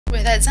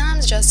With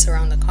exams just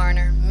around the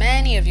corner,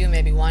 many of you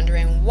may be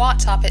wondering what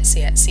topic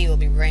CSEC will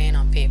be running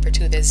on paper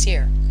 2 this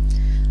year.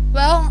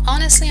 Well,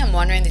 honestly, I'm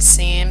wondering the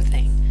same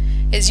thing.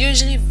 It's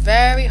usually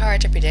very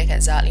hard to predict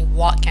exactly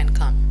what can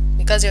come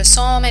because there are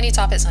so many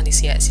topics on the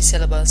CSEC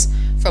syllabus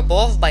for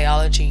both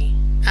biology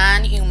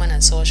and human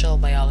and social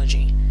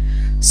biology.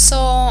 So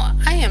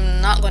I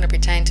am not going to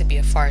pretend to be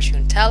a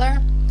fortune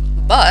teller,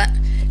 but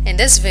in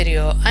this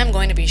video, I'm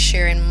going to be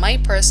sharing my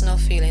personal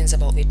feelings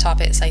about the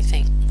topics I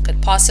think could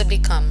possibly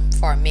come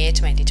for May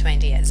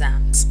 2020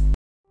 exams.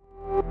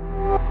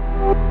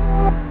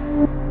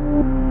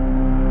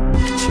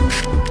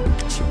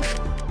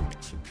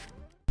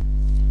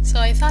 So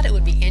I thought it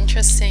would be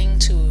interesting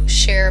to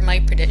share my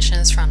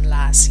predictions from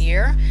last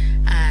year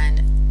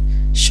and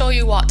show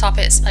you what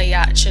topics I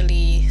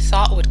actually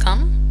thought would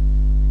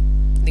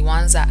come, the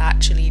ones that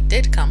actually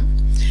did come.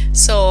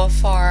 So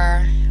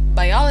for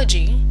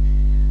biology,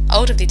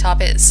 out of the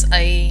topics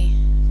I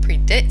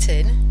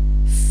predicted,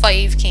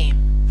 5 came.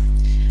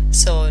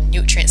 So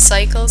nutrient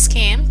cycles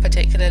came,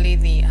 particularly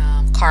the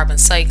carbon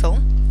cycle.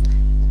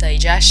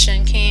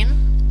 Digestion came.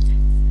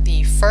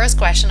 The first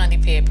question on the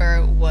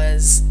paper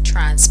was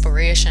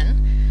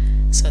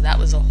transpiration. So that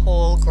was a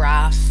whole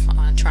graph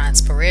on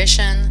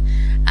transpiration.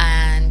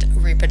 And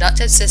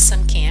reproductive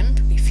system came,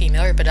 the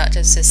female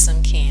reproductive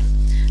system came.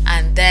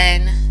 And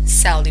then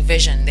cell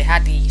division. They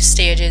had the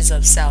stages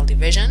of cell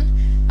division,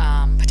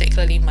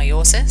 particularly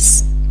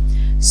meiosis.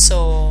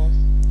 So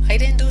I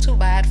didn't do too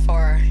bad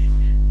for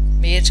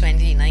May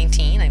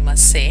 2019, I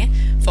must say,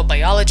 for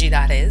biology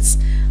that is.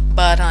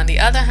 But on the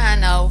other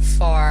hand now,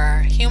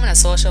 for human and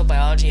social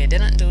biology, I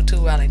didn't do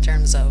too well in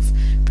terms of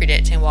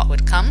predicting what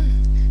would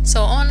come.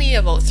 So only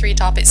about 3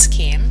 topics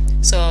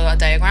came. So a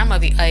diagram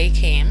of the eye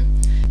came.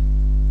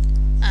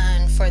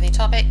 And for the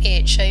topic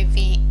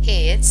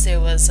HIV/AIDS, there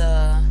was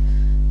a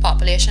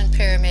population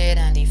pyramid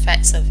and the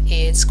effects of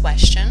AIDS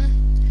question.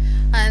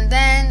 And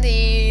then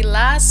the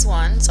last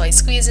one, so I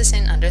squeezed this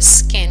in under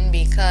skin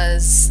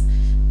because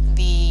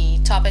the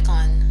topic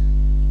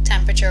on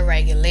temperature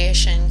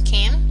regulation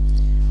came.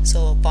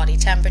 So body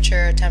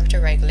temperature, temperature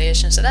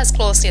regulation, so that's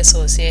closely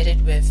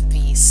associated with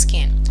the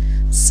skin.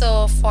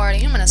 So for the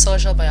human and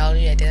social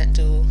biology, I didn't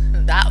do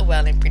that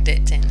well in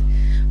predicting,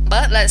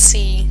 but let's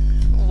see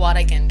what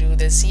I can do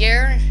this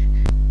year.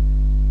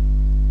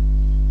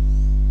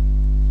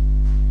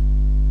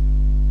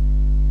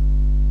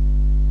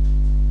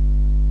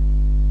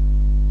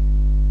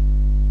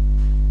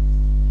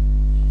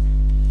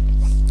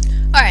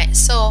 Alright,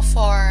 so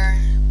for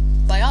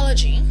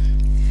biology,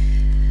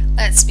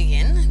 let's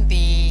begin.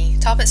 The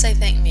topics I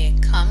think may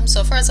come.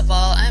 So first of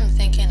all, I'm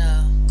thinking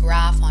a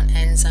graph on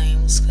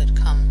enzymes could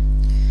come.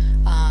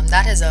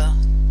 That is a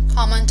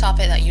common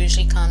topic that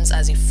usually comes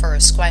as the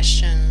first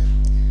question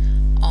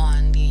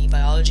on the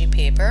biology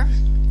paper.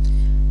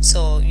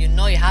 So you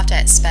know you have to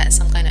expect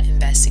some kind of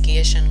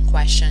investigation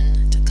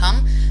question to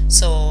come.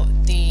 So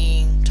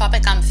the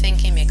topic I'm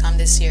thinking may come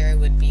this year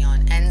would be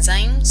on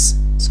enzymes.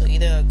 So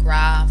either a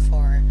graph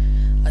or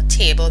a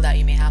table that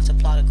you may have to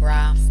plot a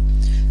graph.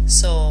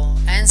 So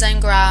enzyme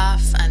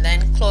graph, and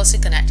then closely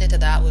connected to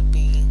that would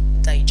be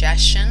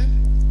digestion.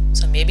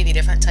 So maybe the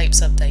different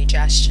types of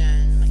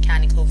digestion,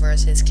 mechanical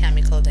versus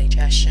chemical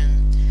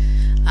digestion,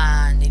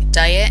 and the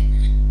diet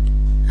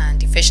and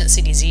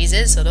deficiency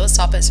diseases. So those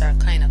topics are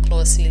kind of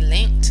closely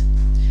linked.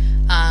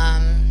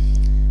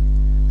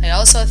 I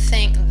also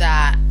think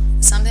that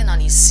something on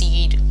the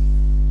seed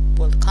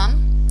will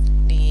come.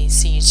 The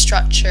seed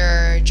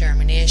structure,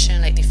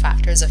 germination, like the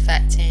factors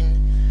affecting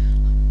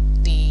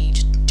the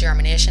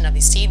germination of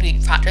the seed, the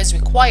factors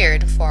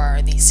required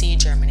for the seed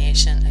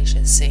germination, I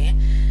should say,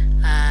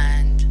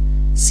 and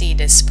seed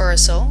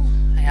dispersal.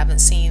 I haven't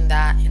seen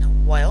that in a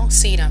while.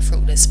 Seed and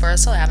fruit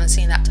dispersal, I haven't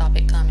seen that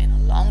topic come in a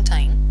long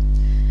time.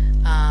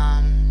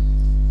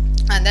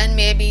 And then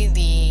maybe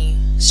the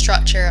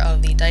structure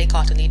of the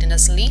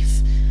dicotyledonous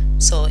leaf.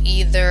 So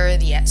either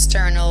the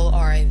external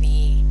or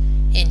the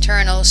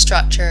internal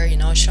structure, you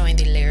know, showing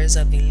the layers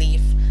of the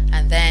leaf,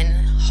 and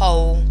then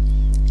how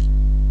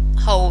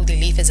the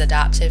leaf is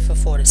adapted for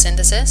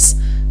photosynthesis.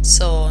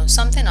 So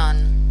something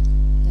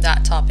on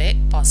that topic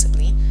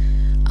possibly.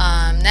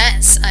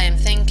 Next, I am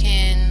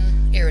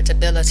thinking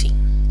irritability.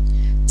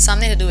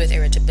 Something to do with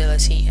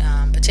irritability,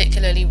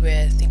 particularly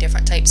with the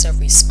different types of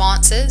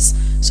responses.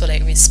 So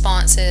like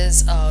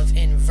responses of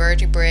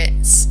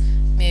invertebrates,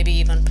 maybe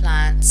even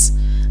plants,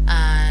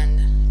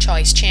 and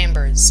choice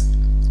chambers.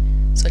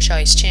 So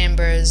choice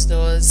chambers,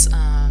 those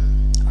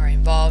are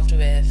involved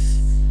with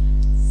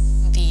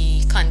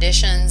the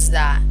conditions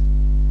that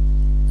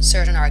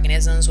certain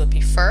organisms would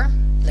prefer,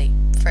 like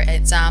for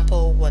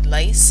example wood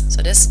lice.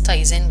 So this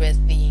ties in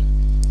with the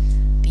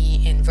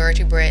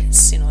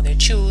invertebrates. You know, they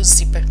choose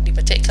the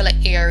particular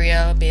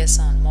area based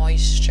on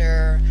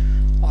moisture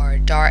or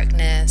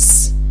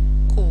darkness,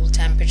 cool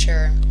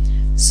temperature.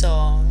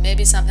 So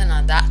maybe something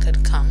on that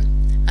could come.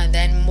 And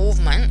then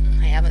movement,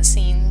 I haven't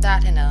seen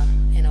that in a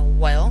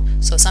while.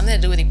 So something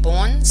to do with the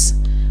bones,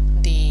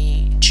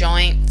 the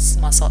joints,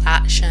 muscle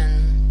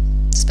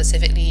action,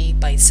 specifically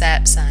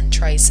biceps and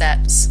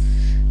triceps,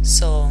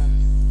 so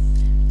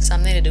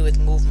something to do with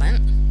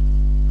movement.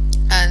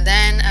 And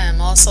then I'm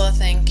also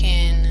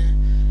thinking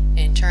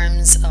in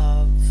terms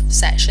of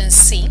section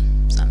C,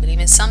 so I'm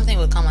believing something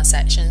will come on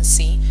section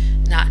C: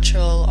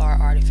 natural or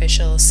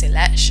artificial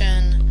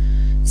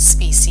selection,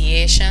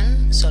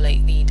 speciation, so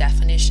like the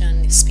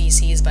definition,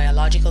 species,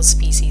 biological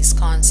species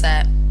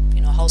concept,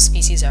 you know, how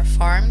species are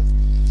formed,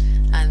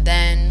 and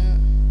then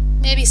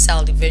maybe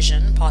cell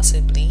division,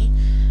 possibly.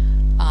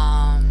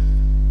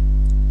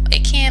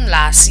 It came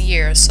last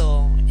year,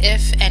 so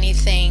if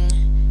anything,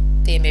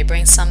 they may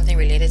bring something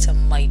related to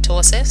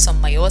mitosis. So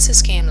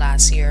meiosis came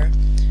last year,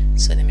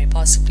 so they may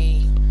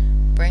possibly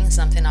bring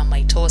something on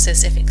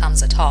mitosis if it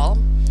comes at all,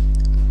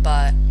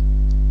 but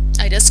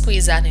I just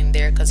squeeze that in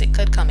there because it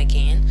could come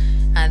again.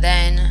 And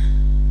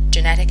then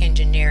genetic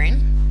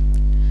engineering,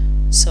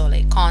 so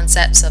like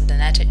concepts of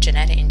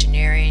genetic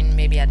engineering,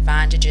 maybe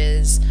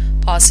advantages,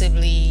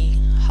 possibly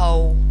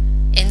how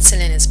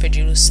insulin is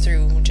produced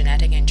through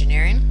genetic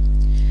engineering.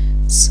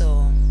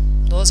 So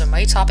those are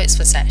my topics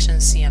for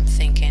section C, I'm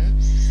thinking.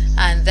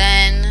 And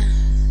then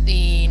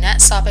the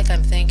next topic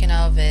I'm thinking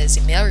of is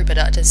the male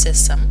reproductive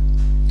system.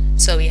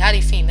 So we had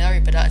a female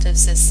reproductive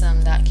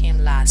system that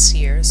came last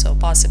year, so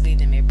possibly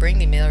they may bring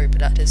the male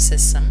reproductive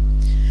system.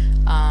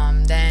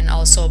 Then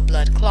also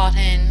blood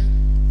clotting,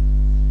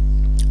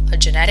 a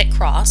genetic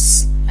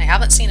cross. I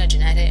haven't seen a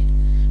genetic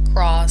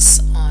cross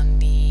on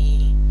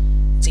the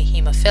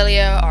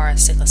hemophilia or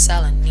sickle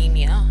cell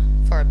anemia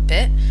for a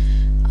bit.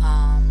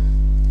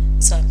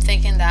 So I'm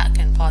thinking that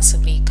can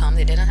possibly come.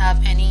 They didn't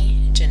have any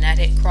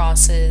genetic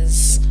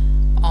crosses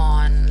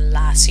on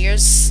last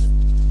year's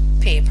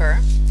paper,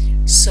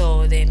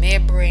 so they may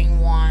bring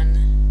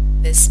one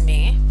this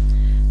May.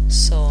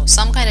 So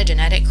some kind of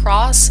genetic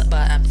cross,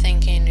 but I'm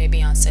thinking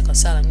maybe on sickle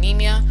cell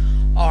anemia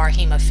or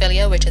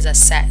hemophilia, which is a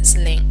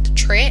sex-linked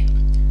trait.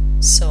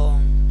 So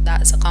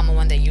that's a common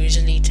one they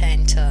usually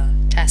tend to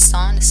test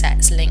on,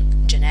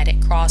 sex-linked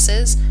genetic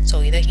crosses.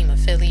 So either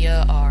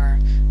hemophilia or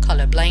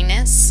color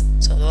blindness.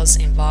 So those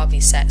involve the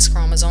sex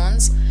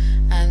chromosomes.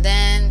 And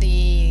then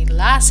the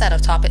last set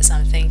of topics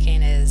I'm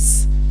thinking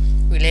is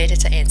related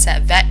to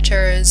insect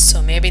vectors.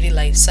 So maybe the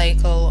life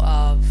cycle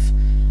of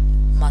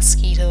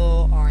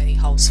mosquito or the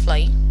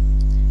housefly,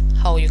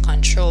 how you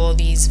control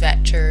these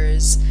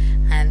vectors,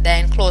 and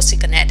then closely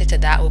connected to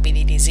that will be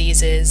the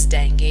diseases,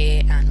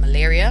 dengue and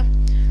malaria.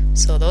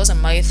 So those are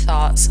my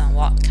thoughts on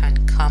what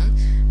can come.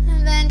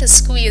 And then to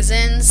squeeze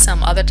in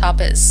some other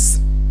topics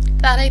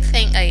that I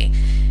think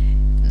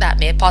that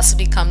may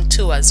possibly come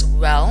too as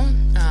well.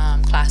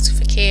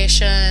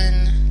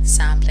 Classification,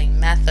 sampling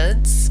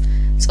methods.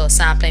 So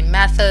sampling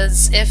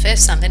methods, if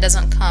something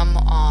doesn't come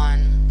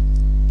on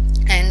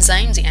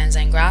enzymes, the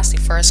enzyme graphs, the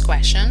first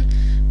question,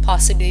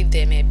 possibly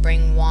they may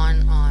bring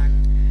one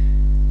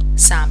on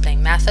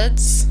sampling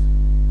methods.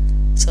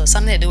 So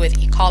something to do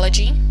with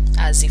ecology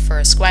as the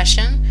first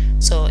question.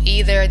 So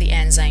either the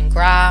enzyme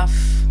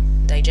graph,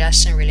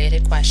 digestion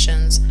related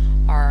questions,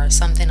 or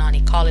something on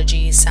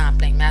ecology,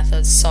 sampling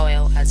methods,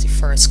 soil as the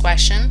first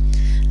question.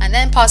 And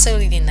then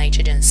possibly the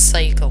nitrogen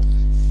cycle.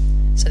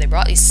 So they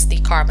brought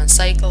the carbon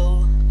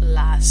cycle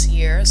last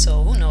year,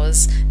 so who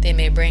knows, they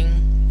may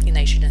bring the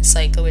nitrogen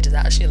cycle, which is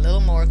actually a little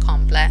more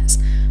complex.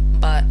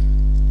 But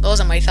those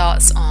are my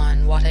thoughts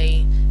on what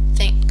I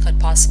think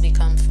could possibly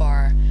come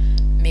for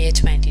May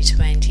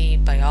 2020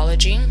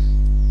 biology.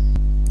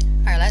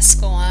 Alright, let's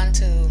go on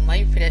to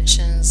my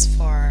predictions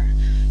for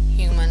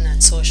human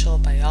and social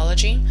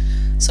biology.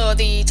 So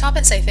the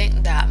topics I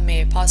think that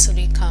may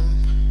possibly come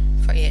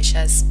for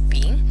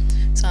HSB.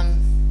 So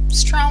I'm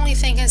strongly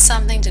thinking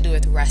something to do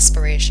with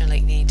respiration,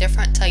 like the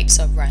different types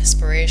of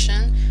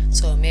respiration.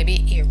 So maybe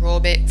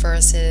aerobic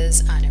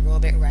versus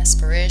anaerobic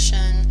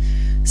respiration,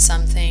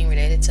 something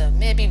related to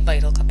maybe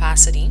vital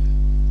capacity.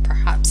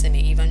 Perhaps they may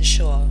even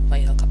show a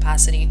vital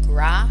capacity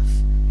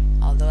graph,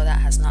 although that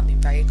has not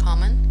been very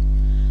common,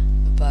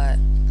 but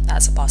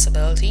that's a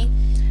possibility.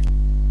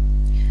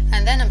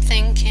 And then I'm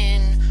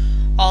thinking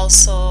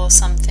also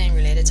something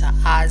related to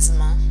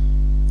asthma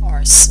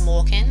or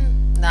smoking.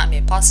 That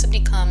may possibly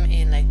come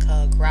in like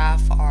a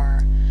graph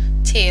or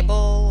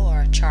table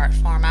or chart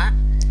format.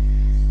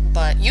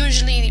 But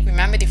usually,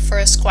 remember, the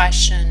first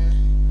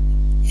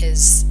question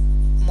is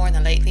more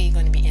than likely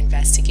going to be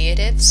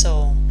investigative.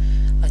 So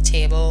a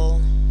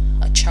table,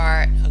 a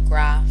chart, a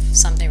graph,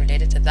 something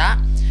related to that.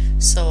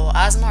 So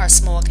asthma or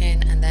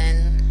smoking, and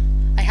then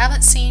I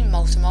haven't seen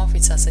mouth-to-mouth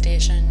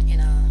resuscitation in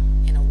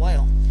a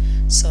while.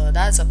 So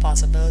that's a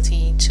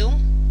possibility too.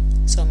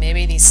 So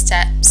maybe these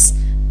steps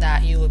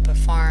that you would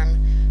perform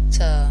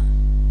to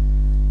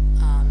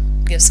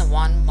give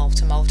someone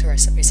mouth-to-mouth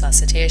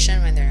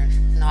resuscitation when they're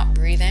not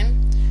breathing.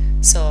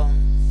 So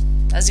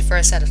that's the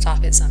first set of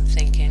topics I'm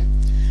thinking.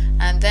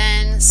 And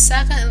then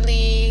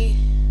secondly,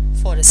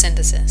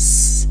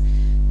 photosynthesis,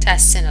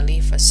 testing a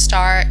leaf for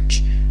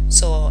starch.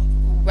 So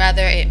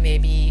whether it may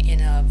be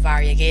in a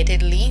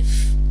variegated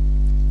leaf,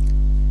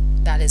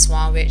 that is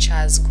one which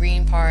has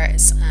green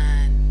parts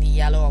and the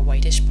yellow or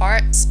whitish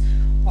parts,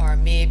 or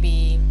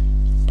maybe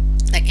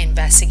like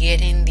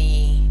investigating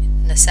the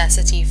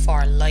necessity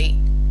for light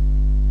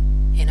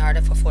in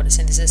order for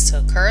photosynthesis to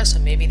occur. So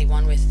maybe the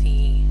one with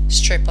the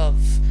strip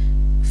of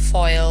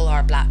foil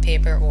or black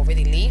paper over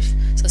the leaf.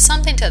 So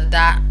something to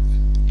that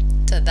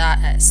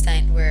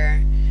extent,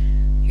 where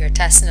you're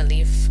testing the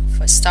leaf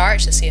for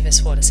starch to see if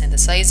it's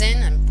photosynthesizing,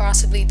 and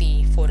possibly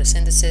the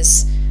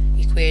photosynthesis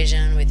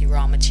equation with the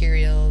raw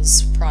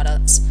materials,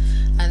 products,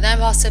 and then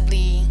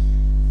possibly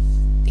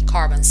the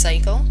carbon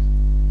cycle,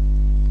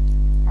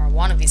 or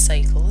one of these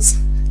cycles.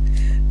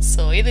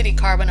 So either the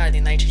carbon or the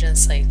nitrogen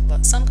cycle,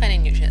 but some kind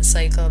of nutrient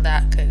cycle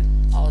that could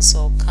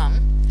also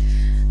come.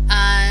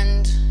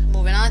 And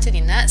moving on to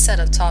the next set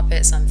of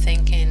topics, I'm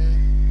thinking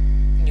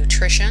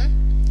nutrition.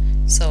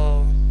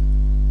 So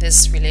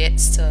this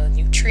relates to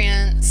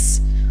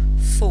nutrients,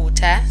 food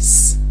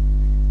tests.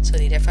 So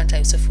the different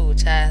types of food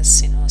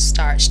tests,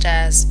 starch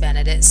tests,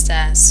 Benedict's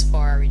tests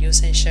for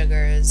reducing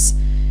sugars,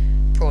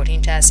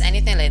 protein tests,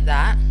 anything like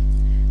that.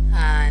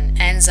 And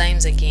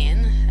enzymes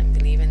again, I'm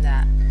believing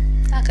that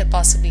could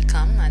possibly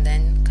come, and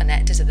then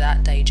connected to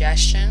that,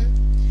 digestion.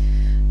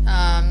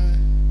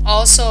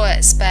 Also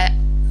expect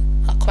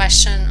a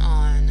question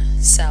on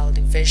cell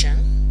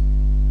division,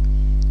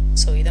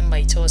 so either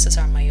mitosis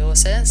or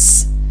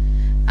meiosis,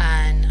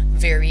 and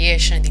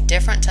variation, the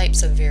different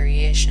types of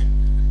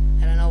variation.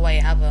 I don't know why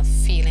I have a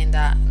feeling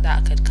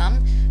that could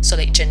come. So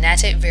like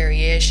genetic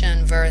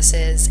variation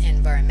versus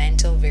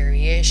environmental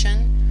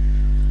variation,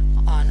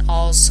 and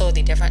also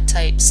the different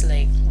types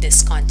like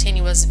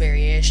discontinuous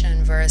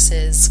variation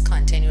versus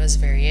continuous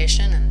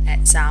variation, and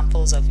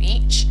examples of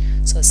each.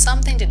 So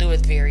something to do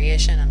with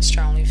variation, I'm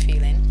strongly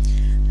feeling,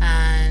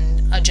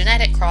 and a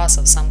genetic cross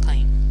of some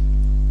kind.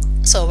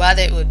 So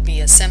whether it would be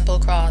a simple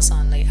cross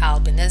on like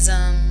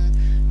albinism,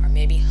 or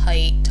maybe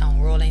height, tongue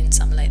rolling,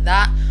 something like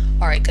that,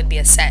 or it could be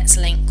a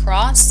sex-linked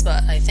cross,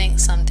 but I think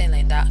something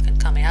like that can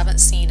come. I haven't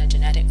seen a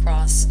genetic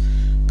cross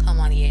come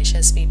on the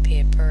HSB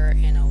paper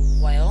in a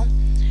while.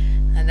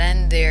 And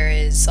then there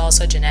is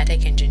also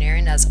genetic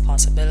engineering as a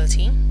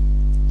possibility.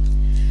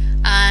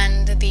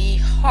 And the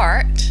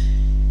heart,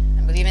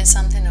 I believe in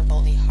something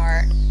about the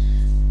heart,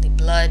 the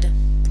blood,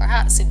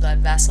 perhaps the blood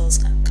vessels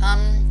can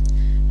come,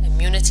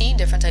 immunity,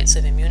 different types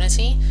of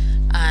immunity,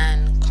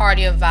 and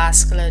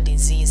cardiovascular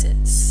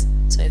diseases.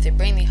 So if they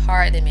bring the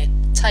heart, they may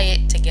tie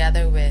it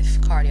together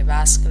with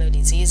cardiovascular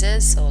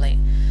diseases, so like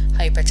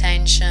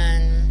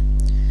hypertension,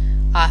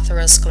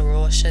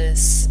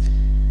 atherosclerosis,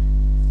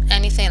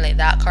 anything like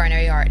that,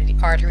 coronary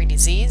artery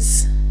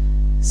disease.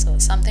 So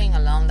something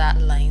along that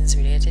lines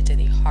related to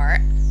the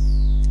heart.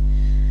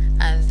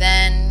 And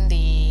then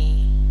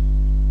the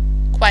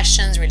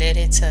questions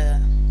related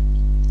to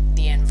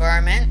the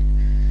environment.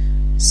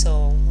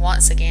 So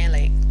once again,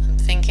 like I'm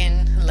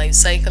thinking life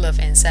cycle of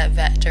insect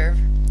vector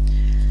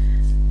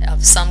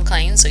of some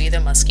kind, so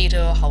either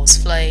mosquito,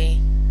 housefly,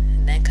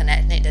 and then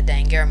connecting it to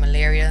dengue or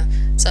malaria.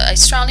 So I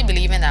strongly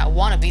believe in that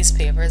one of these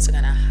papers are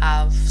going to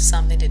have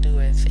something to do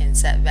with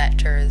insect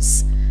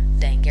vectors,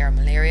 dengue or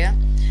malaria.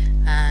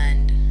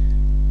 And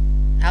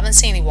I haven't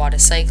seen the water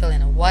cycle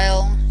in a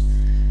while.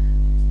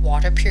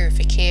 Water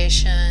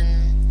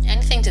purification,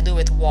 anything to do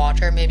with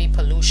water, maybe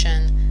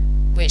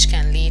pollution, which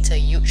can lead to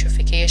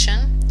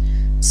eutrophication.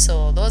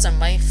 So those are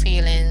my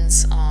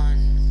feelings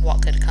on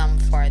what could come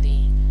for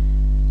the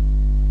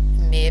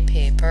May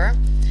paper.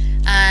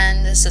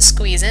 And just to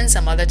squeeze in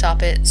some other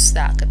topics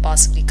that could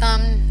possibly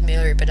come: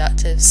 male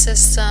reproductive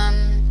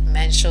system,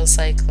 menstrual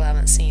cycle, I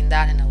haven't seen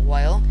that in a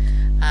while,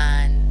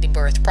 and the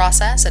birth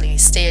process, at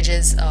least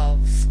stages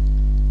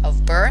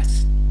of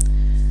birth.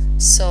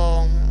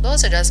 So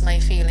those are just my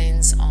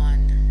feelings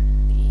on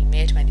the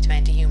May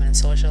 2020 Human and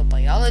Social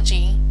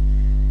Biology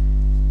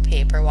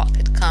paper, what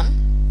could come.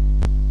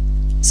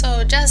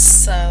 So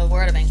just a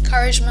word of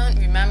encouragement: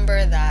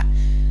 remember that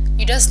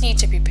you just need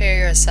to prepare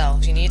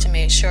yourself. You need to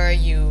make sure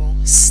you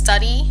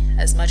study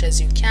as much as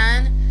you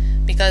can,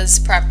 because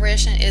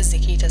preparation is the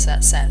key to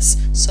success.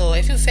 So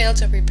if you fail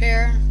to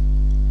prepare,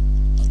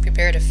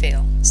 prepare to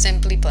fail,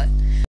 simply put.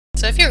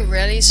 So if you're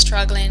really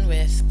struggling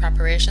with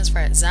preparations for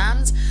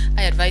exams,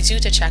 I advise you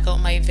to check out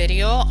my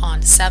video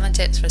on 7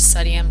 tips for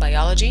studying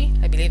biology.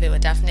 I believe it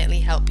would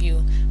definitely help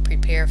you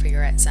prepare for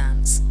your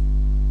exams.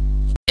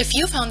 If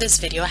you found this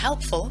video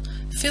helpful,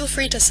 feel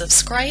free to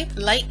subscribe,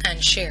 like,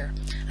 and share.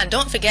 And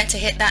don't forget to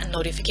hit that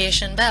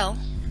notification bell.